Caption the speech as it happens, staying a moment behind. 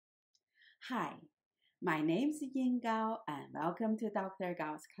Hi, my name is Yíng and welcome to Dr.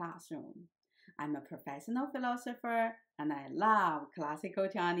 Gao's classroom. I'm a professional philosopher and I love classical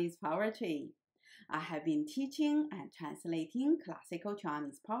Chinese poetry. I have been teaching and translating classical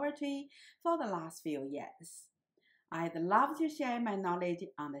Chinese poetry for the last few years. I'd love to share my knowledge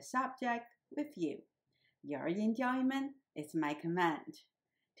on the subject with you. Your enjoyment is my command.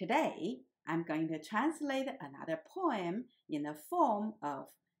 Today, I'm going to translate another poem in the form of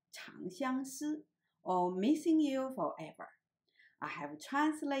长相思, or Missing You Forever. I have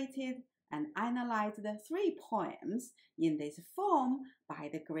translated and analyzed 3 poems in this form by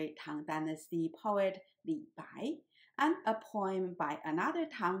the great Tang Dynasty poet Li Bu, and a poem by another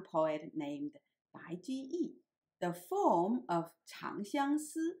Tang poet named Bai Ji. The form of 长相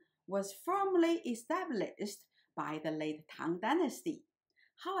思 was formally established by the late Tang Dynasty.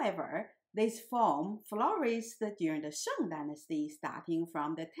 However, this form flourished during the Shān dynasty starting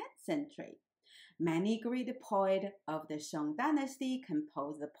from the 10th century. Many great poets of the Shān dynasty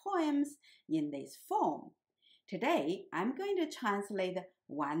composed poems in this form. Today, I'm going to translate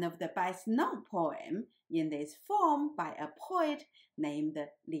one of the best-known poems in this form by a poet named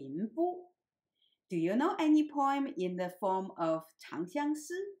Lin Bu. Do you know any poem in the form of 长相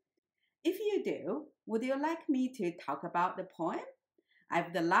思? If you do, would you like me to talk about the poem? I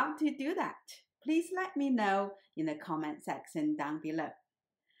would love to do that. Please let me know in the comment section down below.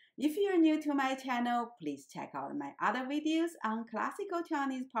 If you're new to my channel, please check out my other videos on classical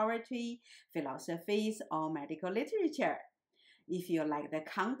Chinese poetry, philosophies, or medical literature. If you like the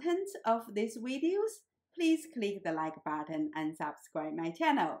content of these videos, please click the like button and subscribe my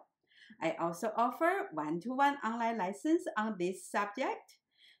channel. I also offer one-to-one online lessons on this subject.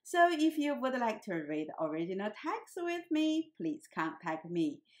 So if you would like to read original text with me, please contact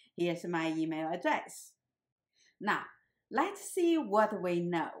me. Here's my email address. Now, let's see what we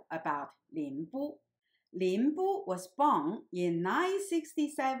know about Lin Bu. Lin Bu was born in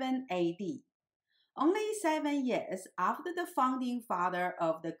 967 AD. Only 7 years after the founding father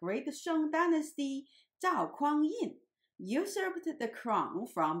of the great Shāng dynasty, Yíng, usurped the crown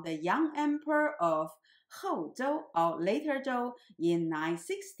from the young emperor of Houzhou or later Zhou in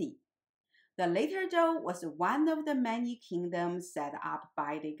 960. The later Zhou was one of the many kingdoms set up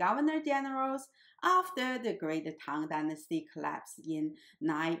by the governor-generals after the great Tang dynasty collapsed in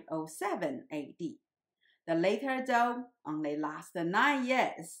 907 AD. The later Zhou only lasted 9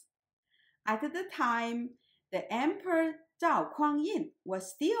 years. At the time, the emperor Yíng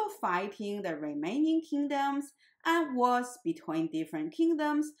was still fighting the remaining kingdoms and wars between different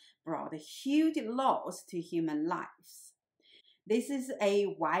kingdoms brought huge loss to human lives. This is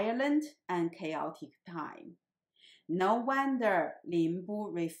a violent and chaotic time. No wonder Lin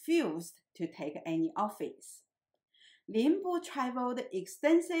Bu refused to take any office. Lin Bu traveled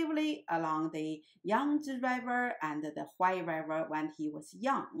extensively along the Yangtze River and the Huai River when he was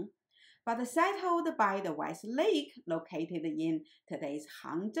young, but settled by the West Lake located in today's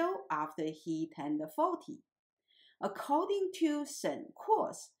Hangzhou after he turned 40. According to Shen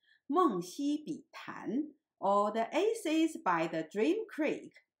Kuo's 梦溪笔谈, or the essays by the Dream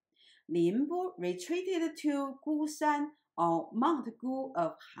Creek, Lin Bu retreated to Gushan or Mount Gu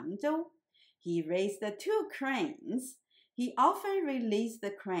of Hangzhou. He raised 2 cranes. He often released the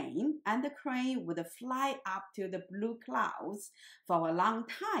crane, and the crane would fly up to the blue clouds for a long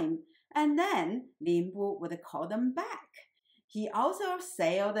time, and then Lin Bu would call them back. He also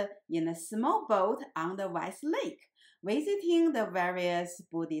sailed in a small boat on the West Lake, visiting the various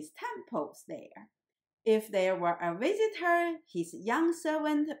Buddhist temples there. If there were a visitor, his young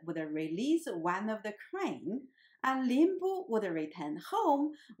servant would release one of the crane, and Lin Bu would return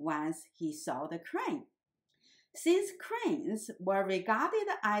home once he saw the crane. Since cranes were regarded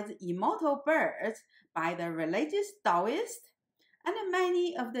as immortal birds by the religious Daoist, and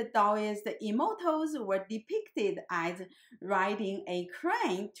many of the Daoist immortals were depicted as riding a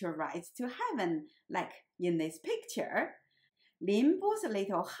crane to rise to heaven, like in this picture, Lin Bu's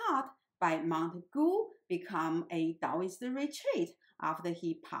little hut by Mount Gu became a Daoist retreat after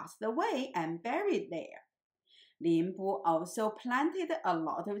he passed away and buried there. Lin Bu also planted a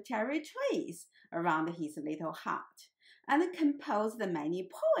lot of cherry trees around his little hut and composed many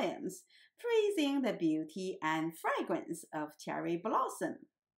poems praising the beauty and fragrance of cherry blossom.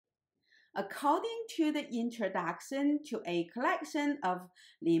 According to the introduction to a collection of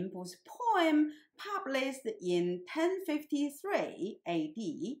Lin Bu's poems published in 1053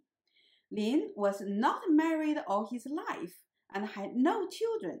 AD, Lin was not married all his life and had no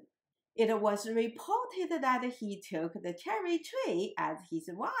children. It was reported that he took the cherry tree as his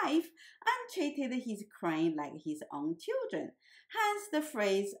wife and treated his crane like his own children, hence the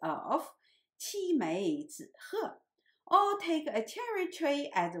phrase of 妻梅子鹤, or take a cherry tree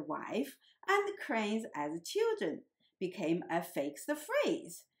as a wife and cranes as children, became a fixed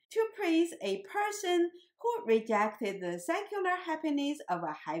phrase to praise a person who rejected the secular happiness of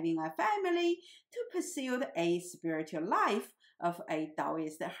having a family to pursue a spiritual life of a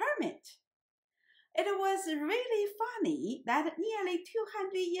Daoist hermit. It was really funny that nearly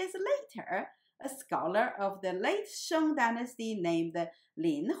 200 years later, a scholar of the late Shāng dynasty named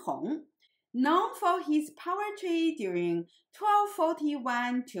Lin Bu, known for his poetry during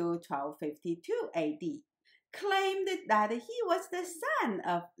 1241 to 1252 AD, claimed that he was the son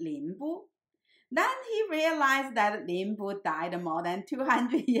of Lin Bu. Then he realized that Lin Bu died more than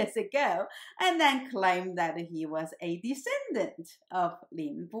 200 years ago, and then claimed that he was a descendant of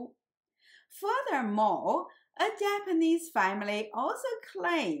Lin Bu. Furthermore, a Japanese family also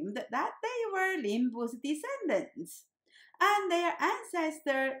claimed that they were Lin Bu's descendants, and their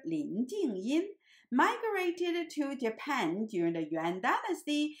ancestor Lin Yíng migrated to Japan during the Yuan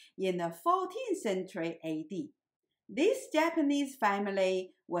dynasty in the 14th century AD. This Japanese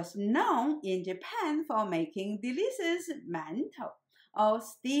family was known in Japan for making delicious mantou or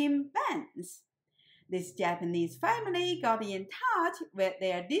steamed biāns. This Japanese family got in touch with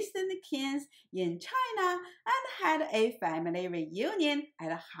their distant kins in China and had a family reunion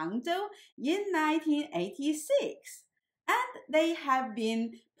at Hangzhou in 1986. And they have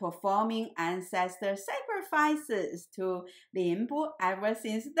been performing ancestor sacrifices to Lin Bu ever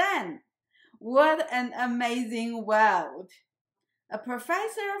since then. What an amazing world! A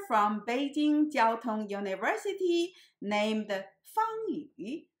professor from Beijing Jiaotong University named Fang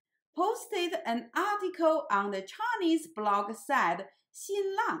Yu posted an article on the Chinese blog said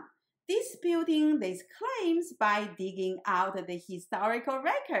xiāng, disputing these claims by digging out the historical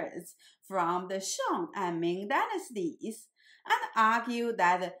records from the Shāng and Ming dynasties, and argued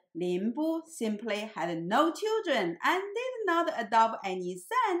that Lin Bu simply had no children and did not adopt any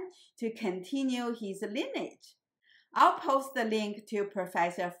son to continue his lineage. I'll post the link to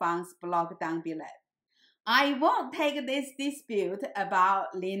Professor Fang's blog down below. I won't take this dispute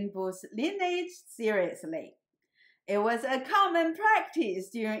about Lin Bu's lineage seriously. It was a common practice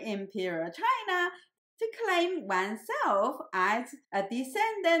during Imperial China to claim oneself as a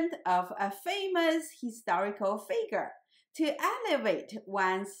descendant of a famous historical figure to elevate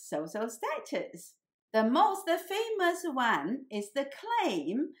one's social status. The most famous one is the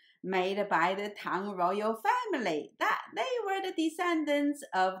claim made by the Tang royal family that they were the descendants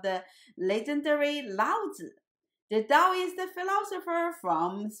of the legendary Laozi, the Daoist philosopher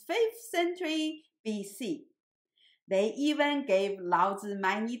from 5th century BC. They even gave Laozi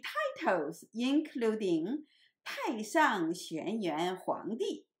many titles, including 太上玄元皇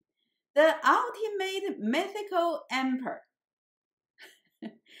帝, the ultimate mythical emperor.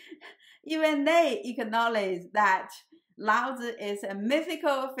 Even they acknowledge that Laozi is a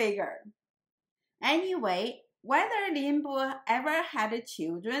mythical figure. Anyway, whether Lin Bu ever had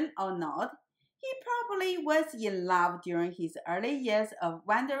children or not, he probably was in love during his early years of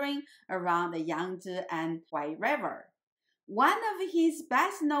wandering around the Yangtze and Huai River. One of his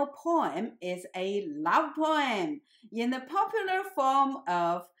best-known poems is a love poem in the popular form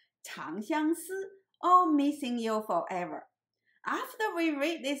of 长相思, or Missing You Forever. After we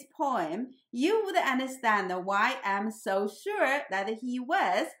read this poem, you would understand why I'm so sure that he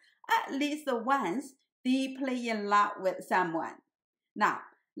was, at least once, deeply in love with someone. Now,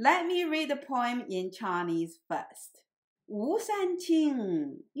 let me read the poem in Chinese first. 吴山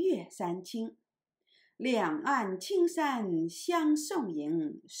青，月山青，两岸青山相送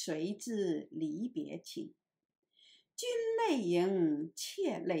迎，谁知离别情？君泪盈，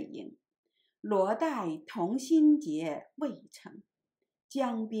妾泪盈。罗带同心结未成，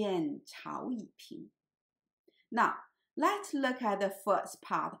江边潮已平。Now, let's look at the first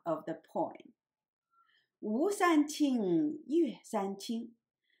part of the poem. 吴山青，月山青，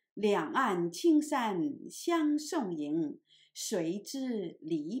两岸青山相送迎，谁知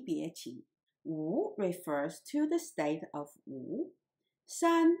离别情？吴 refers to the state of Wu.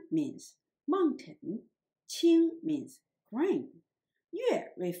 San means mountain. Qīng means grain. Yue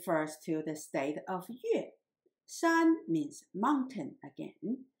refers to the state of Yue. Shan means mountain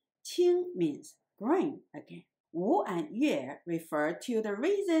again. Qīng means grain again. Wu and Yue refer to the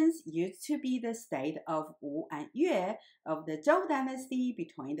regions used to be the state of Wu and Yue of the Zhou dynasty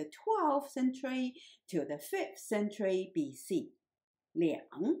between the 12th century to the 5th century BC.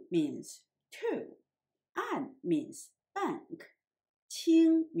 Liǎng means two. An means bank.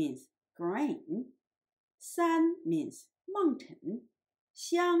 Qīng means grain. San means mountain.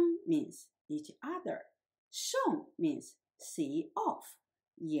 Xiāng means each other. Sòng means see off.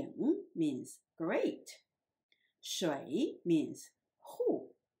 yíng means great. Shuí means who.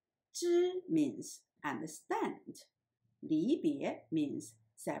 Zhi means understand. Li means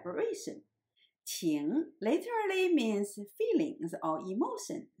separation. Qīng literally means feelings or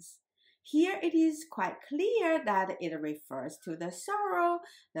emotions. Here it is quite clear that it refers to the sorrow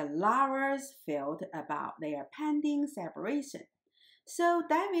the lovers felt about their pending separation. So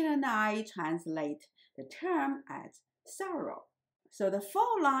David and I translate the term as sorrow. So the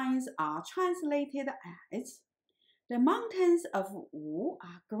 4 lines are translated as: the mountains of Wu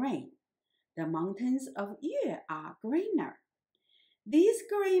are green. The mountains of Yue are greener. These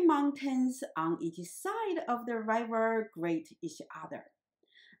green mountains on each side of the river greet each other,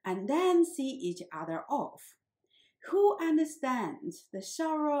 and then see each other off. Who understands the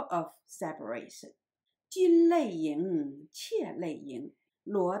sorrow of separation? 君泪盈，妾泪盈，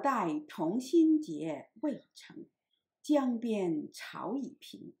罗带同心结未成，江边草已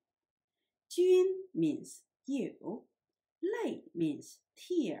平。君 means you, 泪 means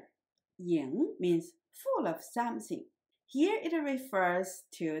tear, 盈 means full of something. Here it refers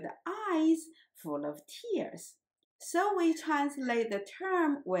to the eyes full of tears. So we translate the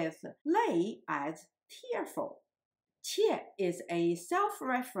term with 泪 as tearful. 妾 is a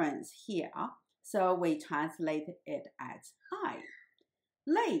self-reference here, so we translate it as I.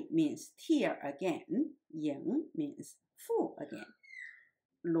 泪 means tear again, 盈 means full again.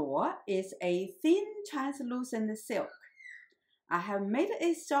 罗 is a thin translucent silk. I have made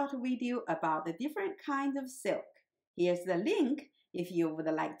a short video about the different kinds of silk. Here's the link if you would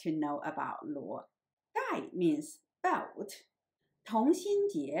like to know about 罗. 带 means belt. 同心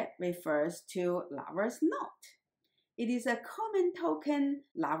结 refers to lovers' knot. It is a common token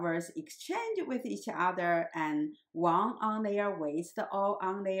lovers exchange with each other and one on their waist or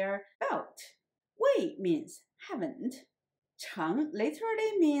on their belt. 未 means haven't. 成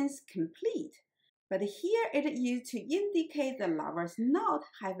literally means complete, but here it is used to indicate the lovers' knot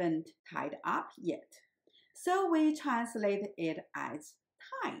haven't tied up yet. So we translate it as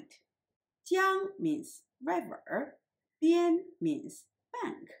tied. Jiāng means river. Biān means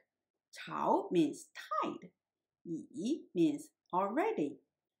bank. Cháo means tide. Yi means already.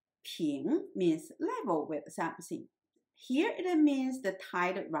 Píng means level with something. Here it means the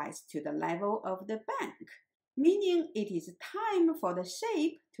tide rises to the level of the bank, meaning it is time for the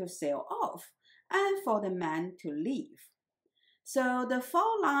ship to sail off and for the man to leave. So the 4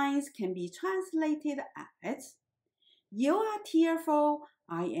 lines can be translated as: you are tearful,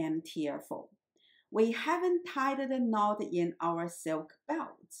 I am tearful. We haven't tied the knot in our silk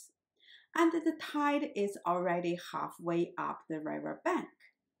belts, and the tide is already halfway up the river bank.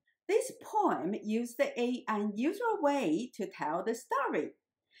 This poem used an unusual way to tell the story.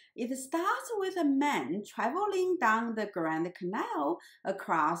 It starts with a man traveling down the Grand Canal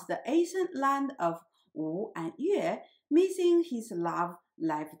across the ancient land of Wu and Yue, missing his love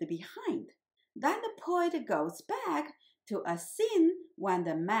left behind. Then the poet goes back to a scene when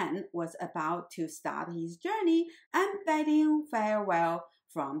the man was about to start his journey and bidding farewell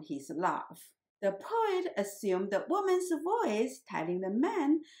from his love. The poet assumed the woman's voice telling the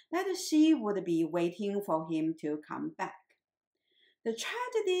man that she would be waiting for him to come back. The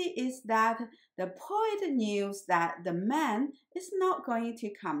tragedy is that the poet knew that the man is not going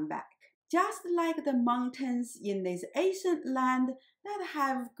to come back. Just like the mountains in this ancient land that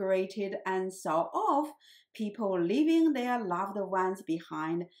have grated and sold off, people leaving their loved ones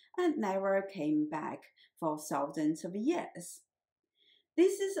behind and never came back for thousands of years.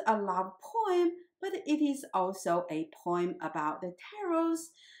 This is a love poem, but it is also a poem about the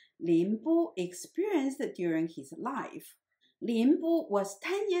terrors Lin Bu experienced during his life. Lin Bu was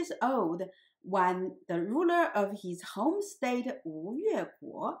 10 years old when the ruler of his home state Wu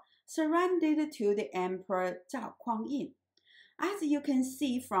Yue surrendered to the emperor Zhao Guanyin. As you can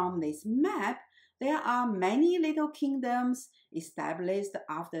see from this map, there are many little kingdoms established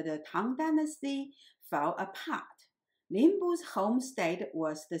after the Tang dynasty fell apart. Lin Bu's home state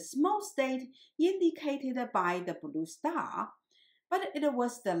was the small state indicated by the blue star, but it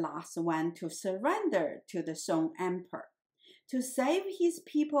was the last one to surrender to the Song emperor. To save his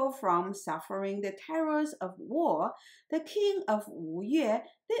people from suffering the terrors of war, the king of Wu Yue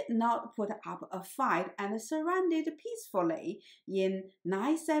did not put up a fight and surrendered peacefully in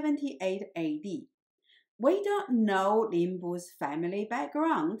 978 AD. We don't know Lin Bu's family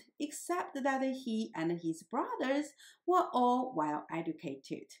background, except that he and his brothers were all well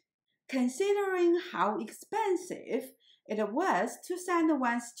educated. Considering how expensive it was to send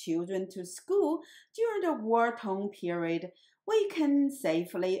one's children to school during the war-torn period, we can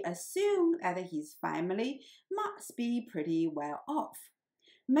safely assume that his family must be pretty well off.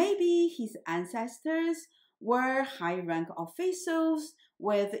 Maybe his ancestors were high-rank officials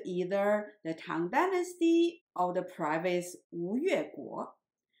with either the Tang dynasty or the province Wu Yueguo.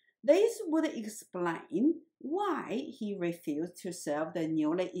 This would explain why he refused to serve the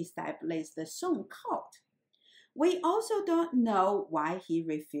newly established Song court. We also don't know why he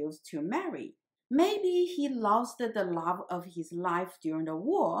refused to marry. Maybe he lost the love of his life during the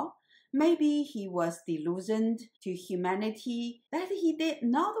war. Maybe he was delusioned to humanity that he did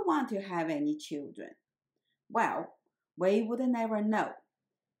not want to have any children. Well, we would never know.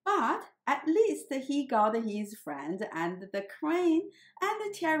 But at least he got his friends and the crane and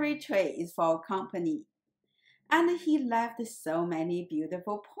the cherry trees for company. And he left so many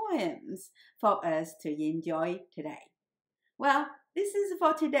beautiful poems for us to enjoy today. Well, this is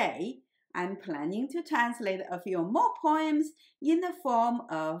for today. I'm planning to translate a few more poems in the form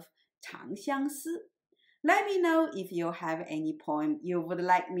of 长相思. Let me know if you have any poem you would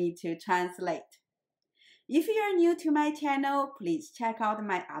like me to translate. If you are new to my channel, please check out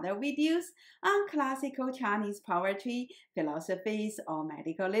my other videos on classical Chinese poetry, philosophies, or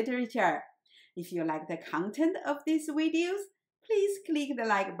medical literature. If you like the content of these videos, please click the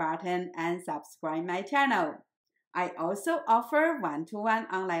like button and subscribe my channel. I also offer one-to-one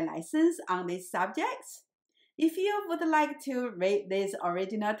online lessons on these subjects. If you would like to read this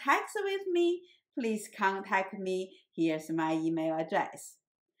original text with me, please contact me. Here's my email address.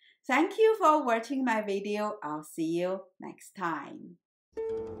 Thank you for watching my video. I'll see you next time.